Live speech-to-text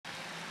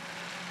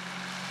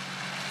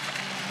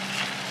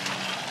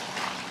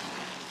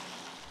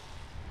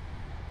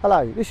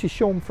Hello, this is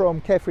Sean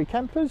from Carefree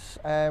Campers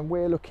and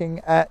we're looking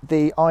at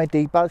the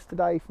ID Buzz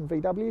today from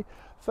VW.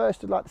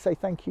 First, I'd like to say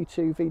thank you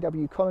to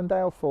VW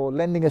Colindale for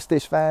lending us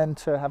this van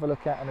to have a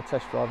look at and a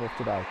test drive of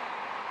today.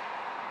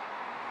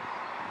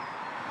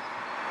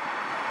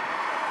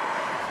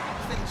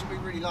 Things that we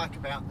really like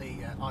about the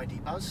ID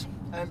Buzz.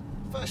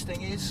 First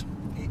thing is,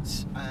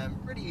 it's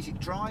really easy to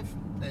drive.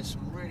 There's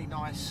some really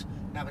nice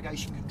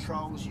navigation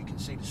controls. You can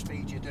see the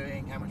speed you're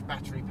doing, how much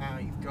battery power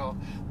you've got.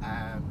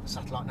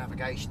 Satellite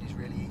navigation is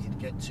really easy to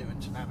get to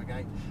and to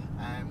navigate.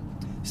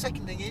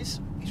 Second thing is,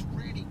 it's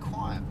really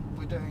quiet.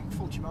 We're doing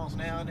 40 miles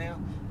an hour now.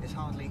 There's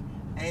hardly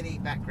any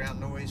background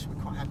noise.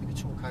 We're quite happy to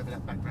talk over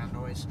that background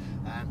noise,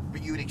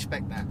 but you would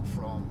expect that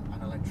from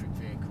an electric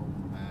vehicle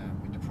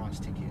with the price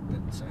ticket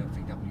that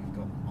VW have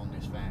got on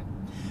this van.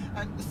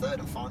 And the third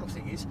and final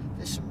thing is,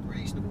 there's some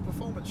reasonable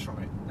performance from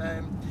it.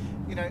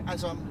 You know,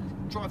 as I'm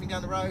driving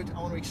down the road,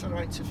 I want to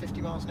accelerate to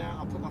 50 miles an hour,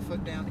 I'll put my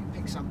foot down, it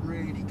picks up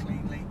really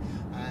cleanly,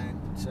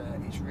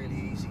 and it's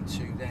really easy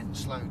to then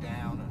slow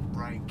down and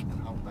brake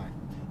and hold back.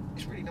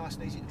 It's really nice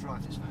and easy to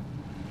drive this van.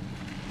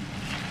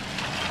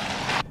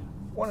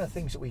 One of the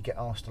things that we get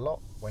asked a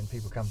lot when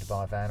people come to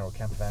buy a van or a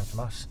camper van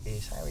from us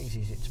is how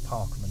easy is it to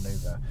park and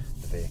manoeuvre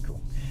the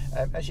vehicle.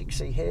 As you can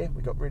see here,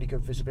 we've got really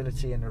good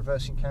visibility in the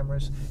reversing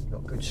cameras, we've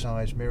got good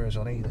sized mirrors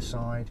on either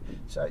side,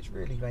 so it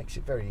really makes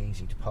it very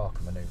easy to park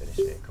and manoeuvre this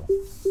vehicle.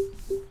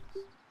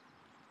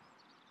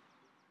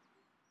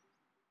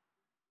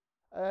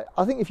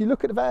 I think if you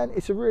look at the van,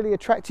 it's a really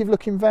attractive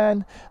looking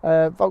van.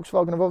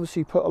 Volkswagen have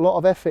obviously put a lot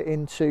of effort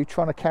into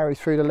trying to carry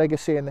through the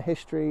legacy and the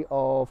history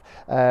of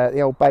the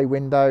old bay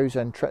windows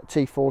and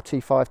T4,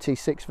 T5,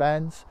 T6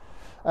 vans.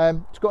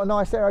 It's got a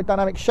nice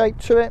aerodynamic shape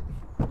to it.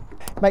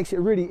 Makes it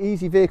a really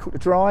easy vehicle to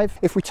drive.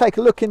 If we take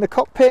a look in the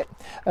cockpit,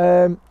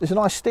 there's a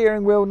nice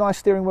steering wheel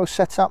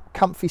setup,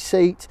 comfy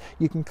seat.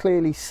 You can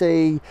clearly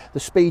see the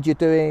speed you're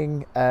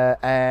doing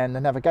and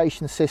the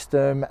navigation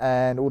system,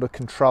 and all the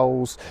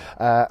controls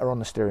are on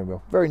the steering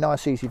wheel. Very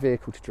nice, easy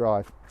vehicle to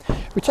drive.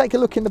 If we take a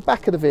look in the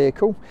back of the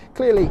vehicle,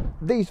 clearly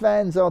these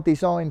vans are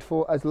designed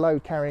as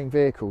load carrying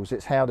vehicles.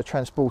 It's how the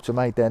Transporter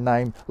made their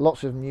name.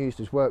 Lots of them used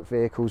as work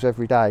vehicles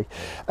every day.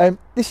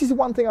 This is the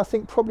one thing I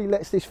think probably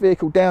lets this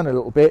vehicle down a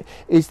little bit,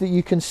 is that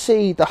you can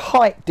see the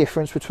height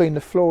difference between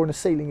the floor and the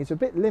ceiling is a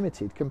bit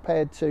limited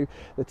compared to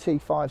the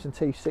T5s and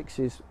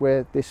T6s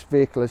where this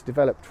vehicle has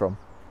developed from.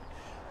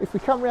 If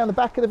we come around the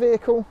back of the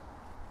vehicle,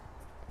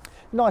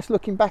 nice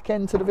looking back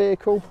end to the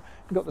vehicle.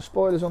 We've got the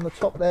spoilers on the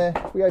top there.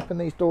 If we open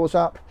these doors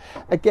up,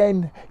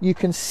 again you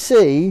can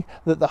see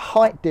that the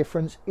height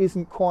difference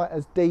isn't quite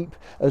as deep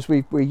as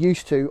we're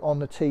used to on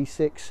the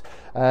T6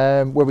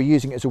 where we're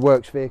using it as a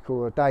works vehicle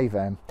or a day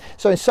van.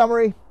 So in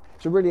summary,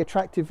 it's a really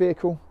attractive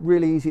vehicle,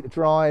 really easy to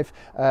drive,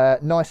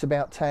 nice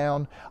about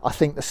town. I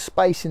think the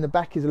space in the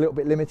back is a little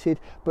bit limited,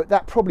 but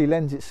that probably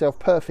lends itself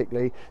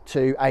perfectly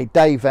to a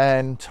day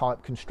van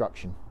type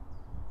construction.